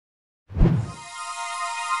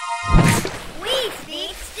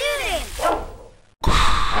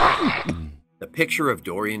Picture of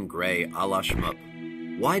Dorian Gray a la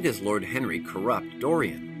Shmoop. Why does Lord Henry corrupt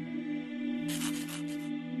Dorian?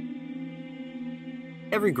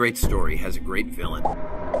 Every great story has a great villain.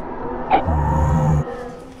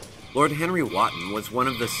 Lord Henry Wotton was one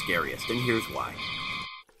of the scariest, and here's why.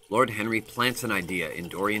 Lord Henry plants an idea in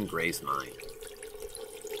Dorian Gray's mind.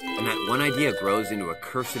 And that one idea grows into a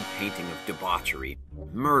cursed painting of debauchery,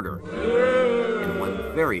 murder, and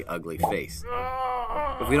one very ugly face.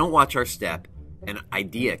 If we don't watch our step, an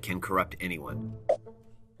idea can corrupt anyone.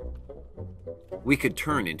 We could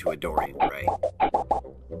turn into a Dorian Gray.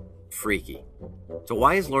 Freaky. So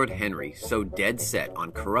why is Lord Henry so dead set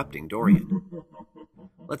on corrupting Dorian?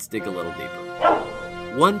 Let's dig a little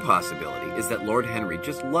deeper. One possibility is that Lord Henry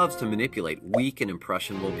just loves to manipulate weak and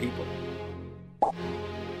impressionable people.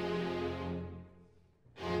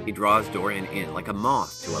 He draws Dorian in like a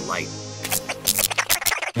moth to a light.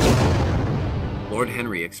 Lord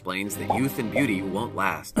Henry explains that youth and beauty won't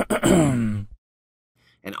last, and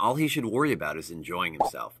all he should worry about is enjoying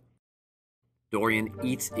himself. Dorian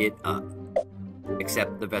eats it up,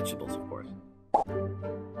 except the vegetables, of course.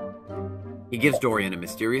 He gives Dorian a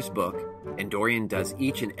mysterious book, and Dorian does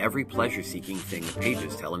each and every pleasure-seeking thing the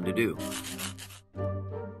pages tell him to do.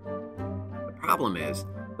 The problem is,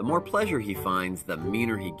 the more pleasure he finds, the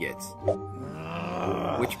meaner he gets.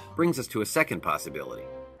 Which brings us to a second possibility.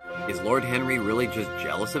 Is Lord Henry really just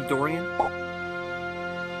jealous of Dorian?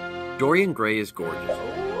 Dorian Gray is gorgeous.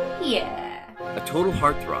 Yeah. A total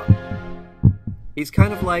heartthrob. He's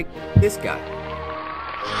kind of like this guy.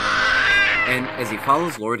 And as he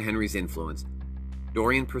follows Lord Henry's influence,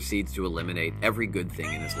 Dorian proceeds to eliminate every good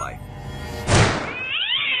thing in his life.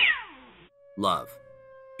 Love.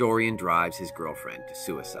 Dorian drives his girlfriend to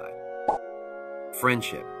suicide.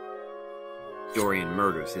 Friendship. Dorian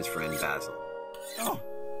murders his friend Basil. No!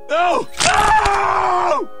 No!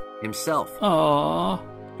 Himself. Aww.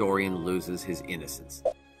 Dorian loses his innocence,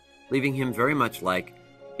 leaving him very much like,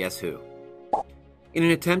 guess who? In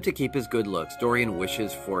an attempt to keep his good looks, Dorian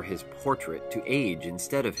wishes for his portrait to age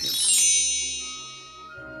instead of him.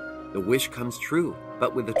 The wish comes true,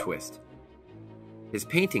 but with a twist. His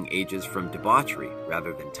painting ages from debauchery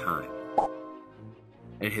rather than time,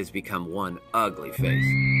 and it has become one ugly face.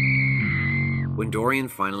 When Dorian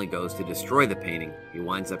finally goes to destroy the painting, he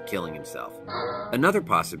winds up killing himself. Another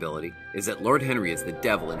possibility is that Lord Henry is the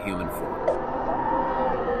devil in human form.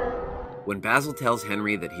 When Basil tells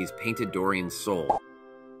Henry that he's painted Dorian's soul,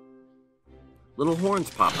 little horns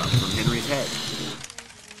pop up from Henry's head.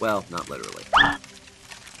 Well, not literally.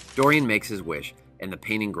 Dorian makes his wish, and the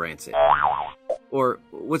painting grants it. Or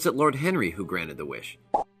was it Lord Henry who granted the wish?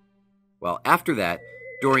 Well, after that,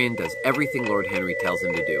 Dorian does everything Lord Henry tells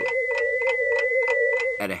him to do.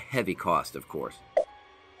 At a heavy cost, of course.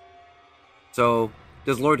 So,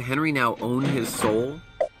 does Lord Henry now own his soul?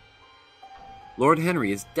 Lord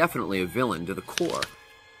Henry is definitely a villain to the core.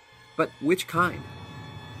 But which kind?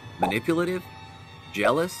 Manipulative?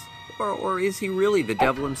 Jealous? Or is he really the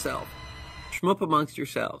devil himself? Shmoop amongst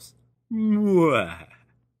yourselves. Mwah.